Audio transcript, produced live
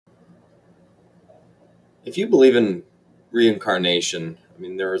If you believe in reincarnation,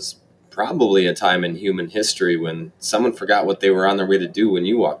 there was probably a time in human history when someone forgot what they were on their way to do when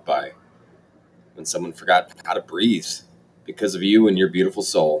you walked by, when someone forgot how to breathe because of you and your beautiful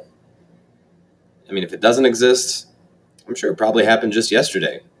soul. If it doesn't exist, I'm sure it probably happened just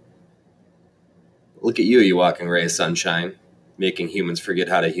yesterday. Look at you walking ray of sunshine, making humans forget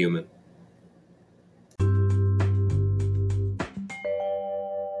how to human.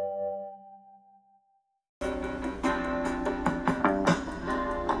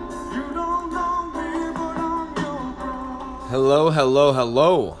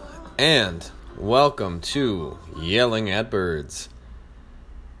 Hello, and welcome to Yelling at Birds.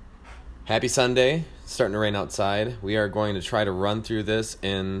 Happy Sunday. It's starting to rain outside. We are going to try to run through this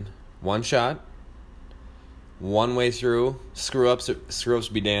in one shot, one way through. Screw ups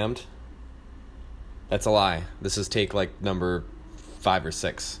be damned. That's a lie. This is take number 5 or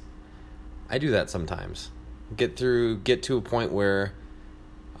 6. I do that sometimes. Get to a point where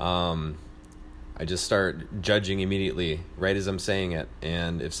I just start judging immediately, right as I'm saying it.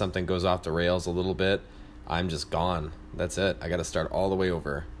 And if something goes off the rails a little bit, I'm just gone. That's it. I got to start all the way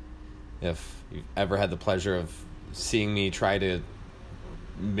over. If you've ever had the pleasure of seeing me try to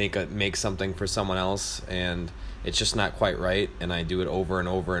make something for someone else and it's just not quite right, and I do it over and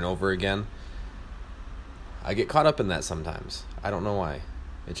over and over again, I get caught up in that sometimes. I don't know why.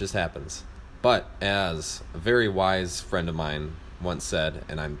 It just happens. But as a very wise friend of mine once said,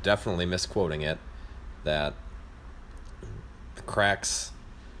 and I'm definitely misquoting it, that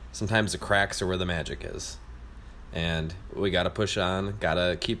sometimes the cracks are where the magic is. And we got to push on, got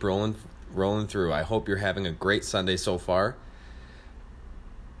to keep rolling through. I hope you're having a great Sunday so far.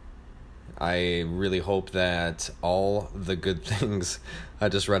 I really hope that all the good things, I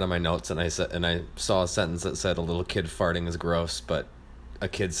just read on my notes and I saw a sentence that said a little kid farting is gross, but a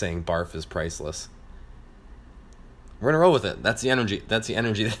kid saying barf is priceless. We're going to roll with it. That's the energy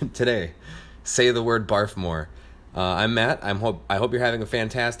today. Say the word barf more. I'm Matt. I hope you're having a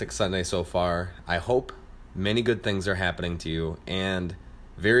fantastic Sunday so far. I hope many good things are happening to you and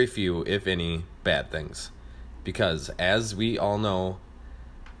very few, if any, bad things. Because as we all know,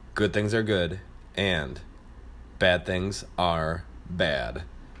 good things are good and bad things are bad.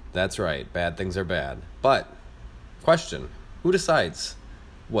 That's right. Bad things are bad. But, question, who decides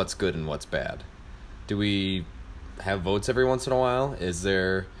what's good and what's bad? Do we have votes every once in a while? Is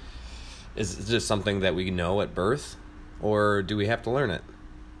it just something that we know at birth, or do we have to learn it?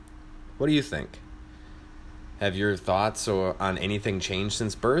 What do you think? Have your thoughts on anything changed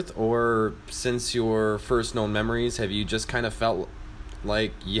since birth, or since your first known memories? Have you just kind of felt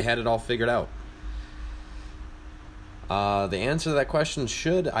like you had it all figured out? The answer to that question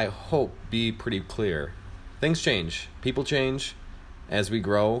should, I hope, be pretty clear. Things change. People change. As we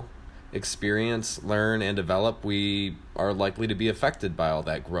grow, experience, learn, and develop, we are likely to be affected by all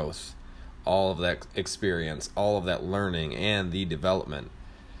that growth, all of that experience, all of that learning, and the development.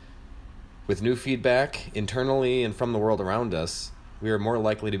 With new feedback internally and from the world around us, we are more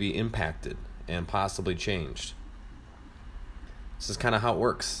likely to be impacted and possibly changed. This is kind of how it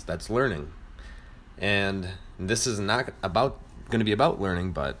works. That's learning. And this is not going to be about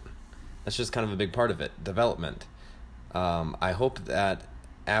learning, but that's just kind of a big part of it, development. I hope that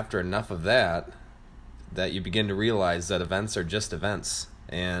after enough of that you begin to realize that events are just events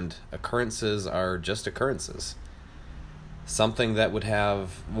and occurrences are just occurrences. Something that would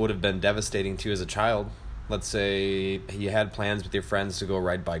have been devastating to you as a child. Let's say you had plans with your friends to go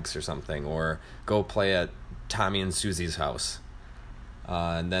ride bikes or something, or go play at Tommy and Susie's house.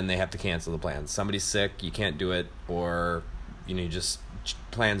 And then they have to cancel the plans. Somebody's sick, you can't do it, or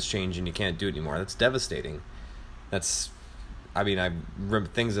plans change and you can't do it anymore. That's devastating. I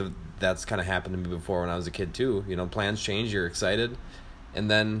remember that's kind of happened to me before when I was a kid too. Plans change, you're excited, and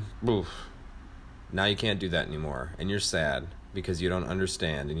then, now you can't do that anymore, and you're sad because you don't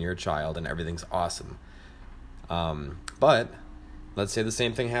understand, and you're a child, and everything's awesome. But let's say the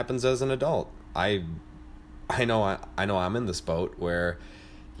same thing happens as an adult. I know I'm in this boat where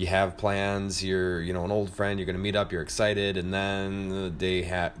you have plans, you're an old friend, you're going to meet up, you're excited, and then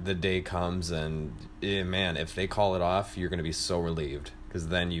the day comes, and man, if they call it off, you're going to be so relieved, because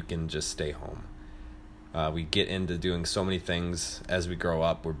then you can just stay home. We get into doing so many things as we grow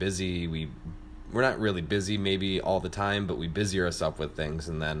up. We're busy. We're not really busy maybe all the time, but we busy ourselves with things,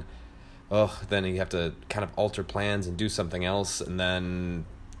 and then you have to kind of alter plans and do something else, and then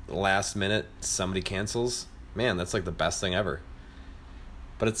last minute somebody cancels. Man, that's like the best thing ever.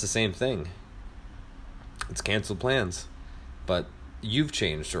 But it's the same thing. It's canceled plans, but you've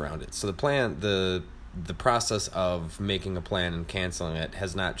changed around it. So the process of making a plan and canceling it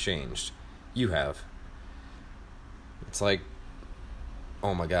has not changed. You have. It's like,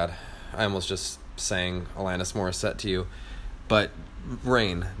 oh my God, I almost just sang Alanis Morissette to you. But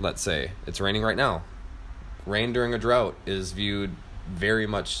rain, let's say, it's raining right now. Rain during a drought is viewed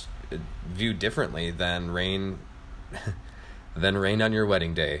differently than rain on your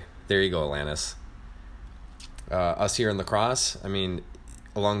wedding day. There you go, Alanis. Us here in La Crosse, I mean,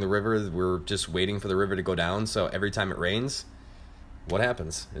 along the river, we're just waiting for the river to go down. So every time it rains, what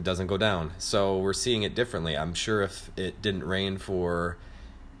happens? It doesn't go down. So we're seeing it differently. I'm sure if it didn't rain for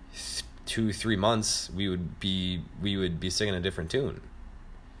 2-3 months, we would be singing a different tune.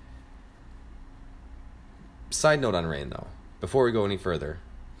 Side note on rain, though, before we go any further,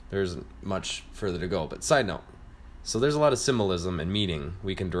 there's much further to go, but side note. So there's a lot of symbolism and meaning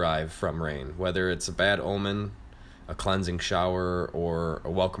we can derive from rain, whether it's a bad omen, a cleansing shower, or a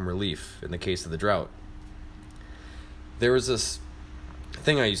welcome relief in the case of the drought. There was this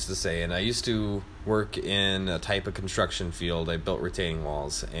thing I used to say, and I used to work in a type of construction field. I built retaining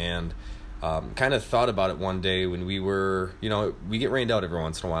walls, and kind of thought about it one day when we get rained out every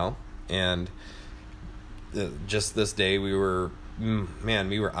once in a while, and just this day we were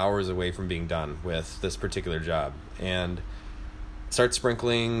hours away from being done with this particular job, and starts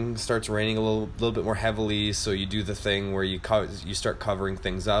raining a little bit more heavily. So you do the thing where you start covering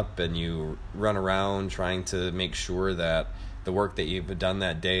things up, and you run around trying to make sure that the work that you've done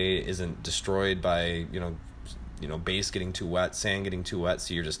that day isn't destroyed by base getting too wet, sand getting too wet.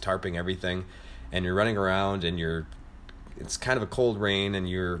 So you're just tarping everything, and you're running around, and it's kind of a cold rain, and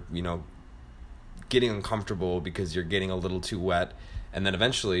you're getting uncomfortable because you're getting a little too wet, and then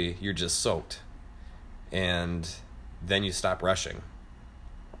eventually you're just soaked, and then you stop rushing.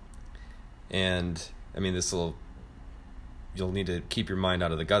 And I mean, you'll need to keep your mind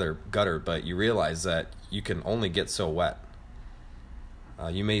out of the gutter, but you realize that you can only get so wet.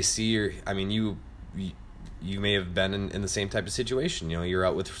 You may see you may have been in the same type of situation. You're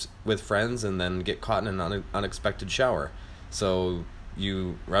out with friends and then get caught in an unexpected shower. So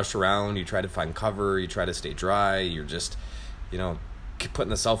you rush around, you try to find cover, you try to stay dry, you're just,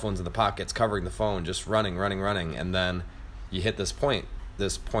 putting the cell phones in the pockets, covering the phone, just running, and then you hit this point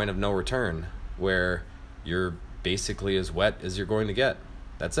of no return where you're basically as wet as you're going to get.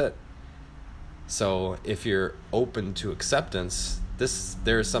 That's it. So if you're open to acceptance,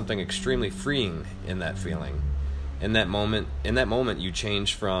 there is something extremely freeing in that feeling. In that moment, you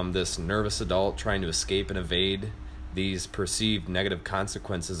change from this nervous adult trying to escape and evade these perceived negative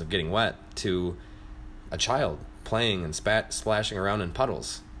consequences of getting wet to a child playing and splashing around in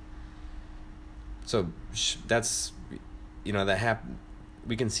puddles. So that's,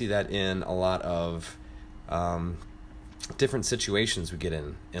 we can see that in a lot of different situations we get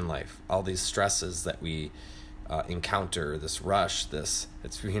in life. All these stresses that we encounter, this rush,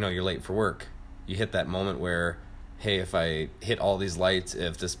 you're late for work. You hit that moment where, hey, if I hit all these lights,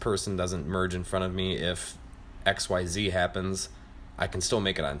 if this person doesn't merge in front of me, if XYZ happens, I can still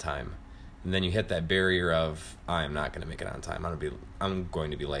make it on time. And then you hit that barrier of, I'm not going to make it on time. I'm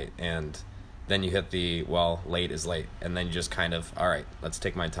going to be late. And then you hit late is late. And then you just kind of, all right, let's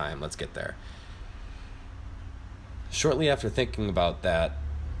take my time. Let's get there. Shortly after thinking about that,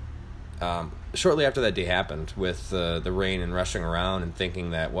 shortly after that day happened with the rain and rushing around and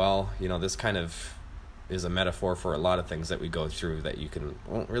thinking that, this kind of is a metaphor for a lot of things that we go through, that you can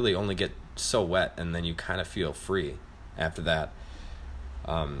really only get so wet and then you kind of feel free after that.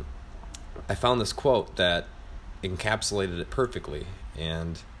 I found this quote that encapsulated it perfectly,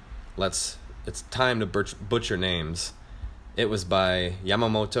 and it's time to butcher names. It was by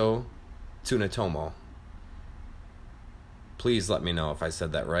Yamamoto Tsunetomo. Please let me know if I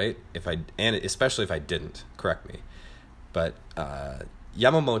said that right, and especially if I didn't, correct me. But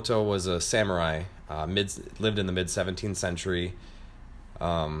Yamamoto was a samurai, lived in the mid-17th century.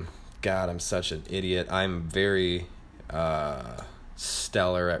 God, I'm such an idiot. I'm very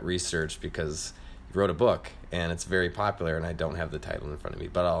stellar at research because he wrote a book and it's very popular, and I don't have the title in front of me,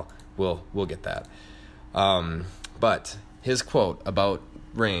 but we'll get that. But his quote about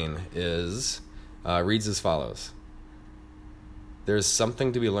rain reads as follows: "There's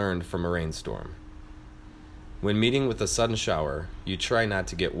something to be learned from a rainstorm. When meeting with a sudden shower, you try not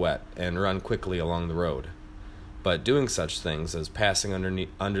to get wet and run quickly along the road. But doing such things as passing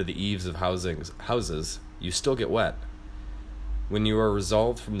under the eaves of houses, you still get wet. When you are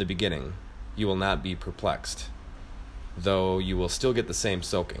resolved from the beginning, you will not be perplexed, though you will still get the same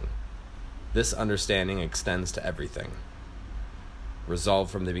soaking. This understanding extends to everything.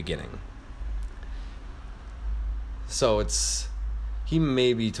 Resolve from the beginning." So he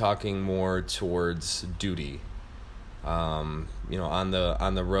may be talking more towards duty, on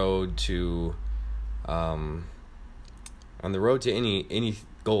the road to On the road to any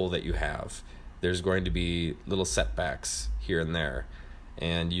goal that you have, there's going to be little setbacks here and there,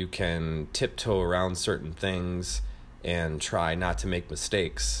 and you can tiptoe around certain things and try not to make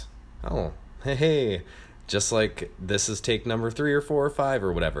mistakes. Oh, hey, just like this is take number 3 or 4 or 5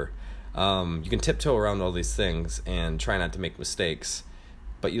 or whatever. You can tiptoe around all these things and try not to make mistakes,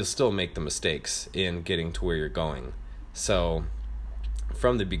 but you'll still make the mistakes in getting to where you're going. So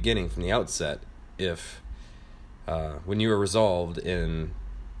from the beginning, from the outset, if when you are resolved in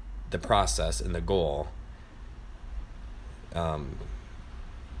the process and the goal,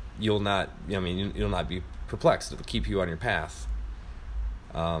 you'll not be perplexed. It'll keep you on your path.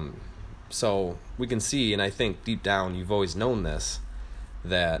 So we can see, and I think deep down you've always known this,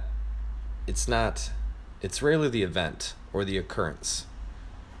 that it's rarely the event or the occurrence,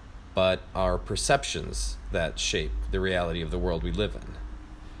 but our perceptions that shape the reality of the world we live in.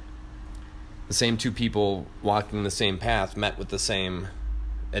 The same two people walking the same path met with the same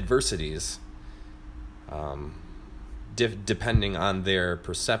adversities, depending on their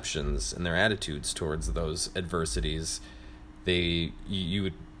perceptions and their attitudes towards those adversities,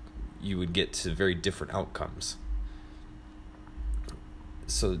 you would get to very different outcomes.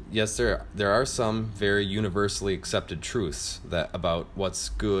 So yes, there are some very universally accepted truths about what's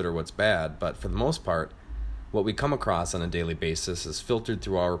good or what's bad, but for the most part, what we come across on a daily basis is filtered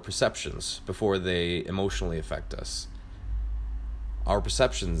through our perceptions before they emotionally affect us. Our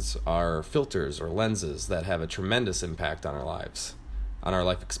perceptions are filters or lenses that have a tremendous impact on our lives, on our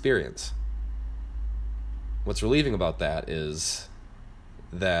life experience. What's relieving about that is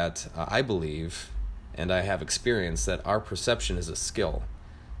that I believe, and I have experienced, that our perception is a skill.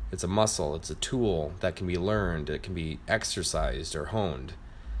 It's a muscle, it's a tool that can be learned, it can be exercised or honed.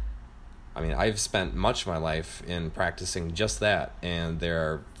 I mean, I've spent much of my life in practicing just that, and there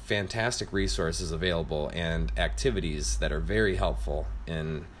are fantastic resources available and activities that are very helpful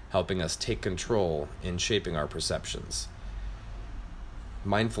in helping us take control in shaping our perceptions.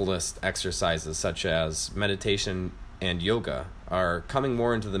 Mindfulness exercises such as meditation and yoga are coming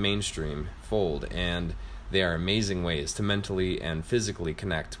more into the mainstream fold, and they are amazing ways to mentally and physically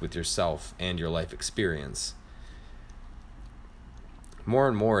connect with yourself and your life experience. More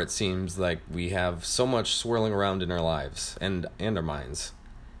and more, it seems like we have so much swirling around in our lives and our minds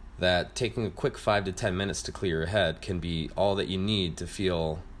that taking a quick 5 to 10 minutes to clear your head can be all that you need to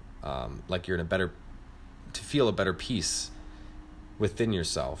feel like you're to feel a better peace within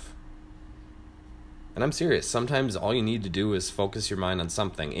yourself. And I'm serious. Sometimes all you need to do is focus your mind on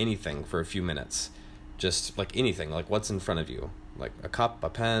something, anything, for a few minutes. Just like anything, like what's in front of you, like a cup, a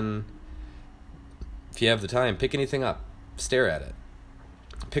pen. If you have the time, pick anything up, stare at it.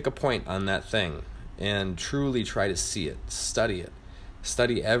 Pick a point on that thing and truly try to see it, study it.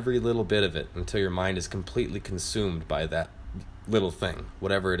 Study every little bit of it until your mind is completely consumed by that little thing,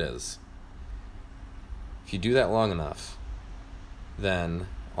 whatever it is. If you do that long enough, then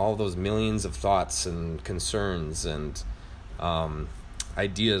all those millions of thoughts and concerns and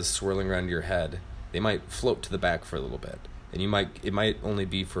ideas swirling around your head, they might float to the back for a little bit. And it might only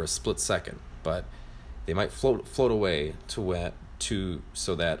be for a split second, but they might float away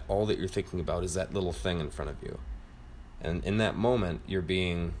so that all that you're thinking about is that little thing in front of you. And in that moment,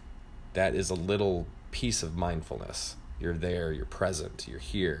 that is a little piece of mindfulness. You're there, you're present, you're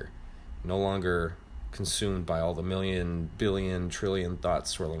here, no longer consumed by all the million, billion, trillion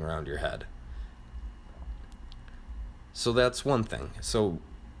thoughts swirling around your head. So that's one thing. So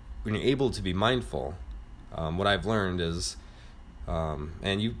when you're able to be mindful, what I've learned is, I'm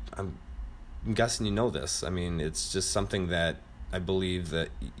guessing you know this. I mean, it's just something that I believe that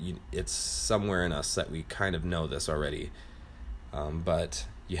it's somewhere in us that we kind of know this already. But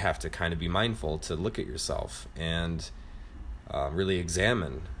you have to kind of be mindful to look at yourself and really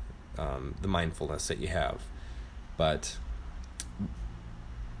examine the mindfulness that you have. But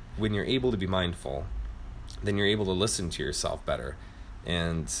when you're able to be mindful, then you're able to listen to yourself better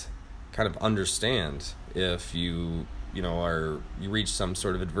and kind of understand if you reach some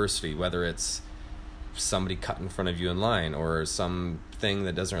sort of adversity, whether it's somebody cut in front of you in line or something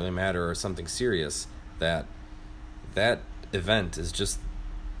that doesn't really matter or something serious, that event is just,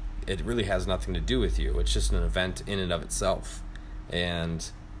 it really has nothing to do with you. It's just an event in and of itself. And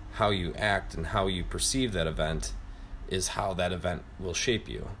how you act and how you perceive that event is how that event will shape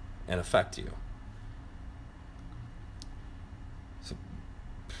you and affect you.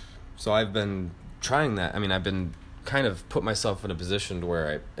 So I've been trying that. I mean, I've been kind of put myself in a position to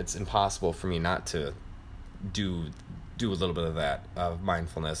where it's impossible for me not to do a little bit of that, of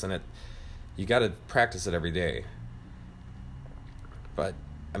mindfulness, and you got to practice it every day. But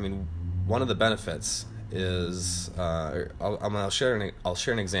I mean, one of the benefits is I'll share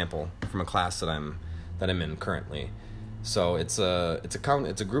an example from a class that I'm in currently. So it's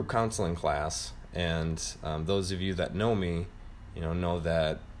a group counseling class, and those of you that know me, know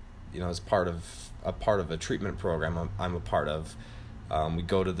that as part of a treatment program I'm a part of. We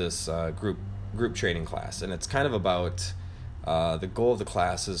go to this group training class, and it's kind of about the goal of the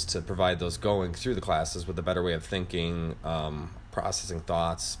class is to provide those going through the classes with a better way of thinking, processing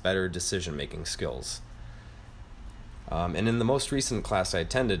thoughts, better decision-making skills. And in the most recent class I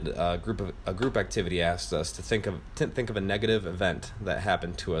attended, a group activity asked us to think of a negative event that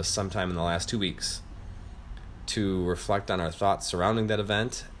happened to us sometime in the last 2 weeks, to reflect on our thoughts surrounding that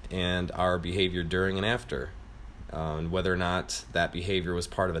event and our behavior during and after, and whether or not that behavior was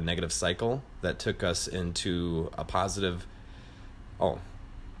part of a negative cycle that took us into a positive.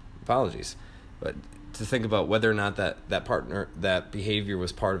 But to think about whether or not that behavior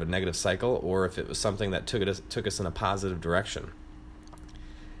was part of a negative cycle, or if it was something that took us in a positive direction.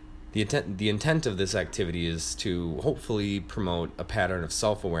 The intent of this activity is to hopefully promote a pattern of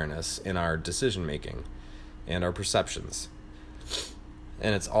self-awareness in our decision making and our perceptions.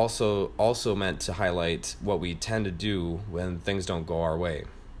 And it's also meant to highlight what we tend to do when things don't go our way.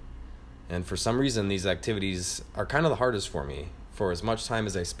 And for some reason, these activities are kind of the hardest for me. For as much time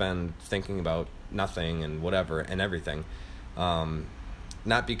as I spend thinking about nothing and whatever and everything,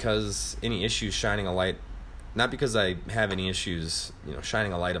 not because any issues shining a light, not because I have any issues,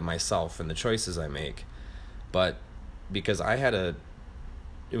 shining a light of myself and the choices I make, but because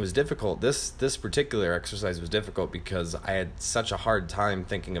it was difficult. This particular exercise was difficult because I had such a hard time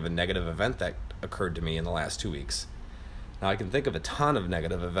thinking of a negative event that occurred to me in the last 2 weeks. Now, I can think of a ton of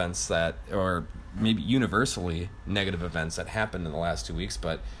negative events or maybe universally negative events that happened in the last 2 weeks,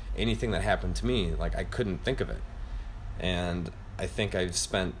 but anything that happened to me, I couldn't think of it. And I think I've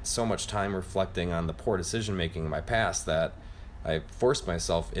spent so much time reflecting on the poor decision-making in my past that I forced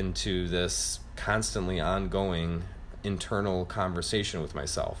myself into this constantly ongoing internal conversation with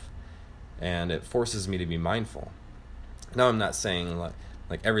myself, and it forces me to be mindful. Now, I'm not saying like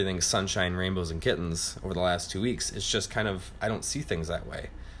everything's sunshine, rainbows, and kittens over the last 2 weeks. It's just kind of, I don't see things that way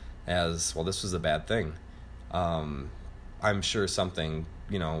as, well, this was a bad thing. I'm sure something,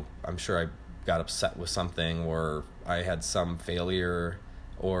 I'm sure I got upset with something, or I had some failure,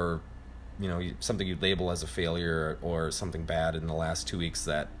 or something you'd label as a failure or something bad in the last 2 weeks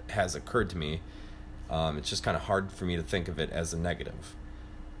that has occurred to me. It's just kind of hard for me to think of it as a negative.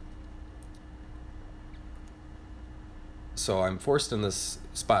 So I'm forced in this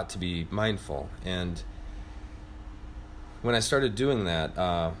spot to be mindful. And when I started doing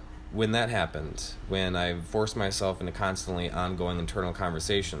that, when that happened, when I forced myself into constantly ongoing internal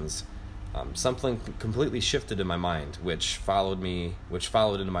conversations, something completely shifted in my mind, which followed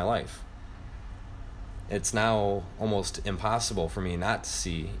into my life. It's now almost impossible for me not to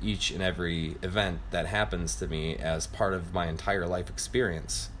see each and every event that happens to me as part of my entire life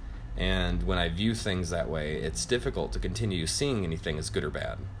experience. And when I view things that way, it's difficult to continue seeing anything as good or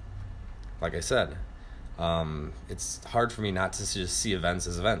bad. Like I said, it's hard for me not to just see events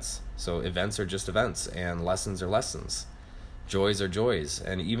as events. So events are just events, and lessons are lessons. Joys are joys,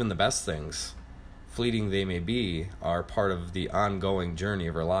 and even the best things, fleeting they may be, are part of the ongoing journey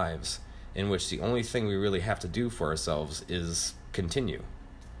of our lives, in which the only thing we really have to do for ourselves is continue.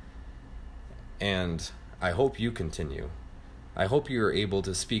 And I hope you continue. I hope you are able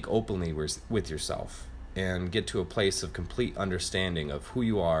to speak openly with yourself and get to a place of complete understanding of who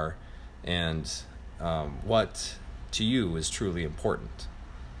you are and what to you is truly important.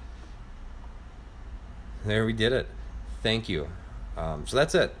 There, we did it. Thank you. So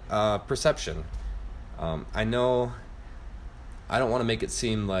that's it. Perception. I know I don't want to make it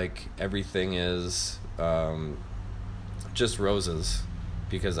seem like everything is just roses,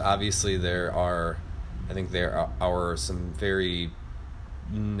 because obviously there are some very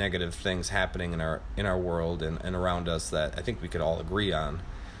negative things happening in our world and around us that I think we could all agree on.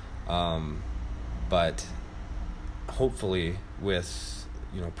 But hopefully with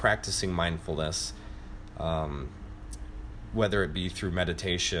practicing mindfulness, whether it be through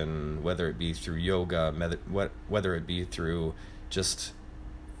meditation, whether it be through yoga, whether it be through just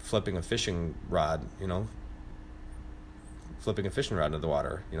flipping a fishing rod, into the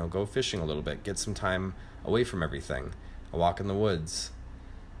water, go fishing a little bit, get some time away from everything, a walk in the woods,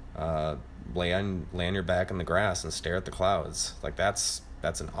 lay on your back in the grass and stare at the clouds. Like that's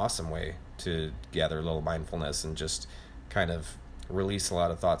an awesome way to gather a little mindfulness and just kind of release a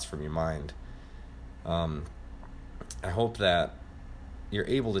lot of thoughts from your mind. I hope that you're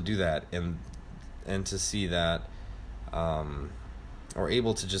able to do that and to see that or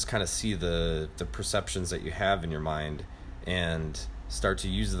able to just kind of see the perceptions that you have in your mind and start to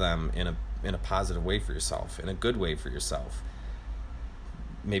use them in a positive way for yourself, in a good way for yourself.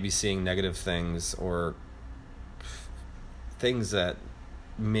 Maybe seeing negative things or things that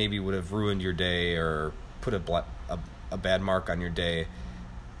maybe would have ruined your day or put a bad mark on your day,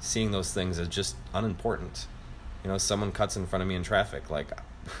 seeing those things as just unimportant. Someone cuts in front of me in traffic, like,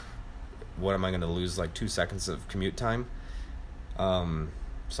 what am I going to lose, like 2 seconds of commute time?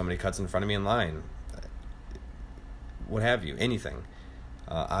 Somebody cuts in front of me in line, what have you, anything.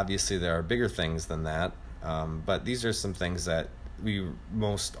 Obviously there are bigger things than that, but these are some things that we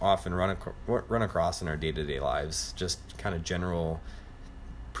most often run across in our day-to-day lives, just kind of general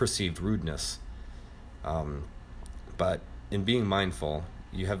perceived rudeness. But in being mindful,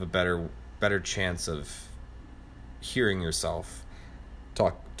 you have a better chance of hearing yourself,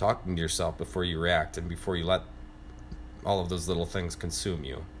 talking to yourself before you react and before you let all of those little things consume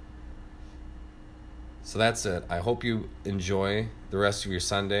you. So that's it. I hope you enjoy the rest of your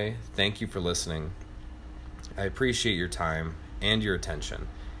Sunday. Thank you for listening. I appreciate your time and your attention,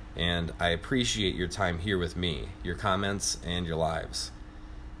 and I appreciate your time here with me, your comments and your lives.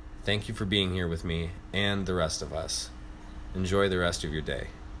 Thank you for being here with me and the rest of us. Enjoy the rest of your day.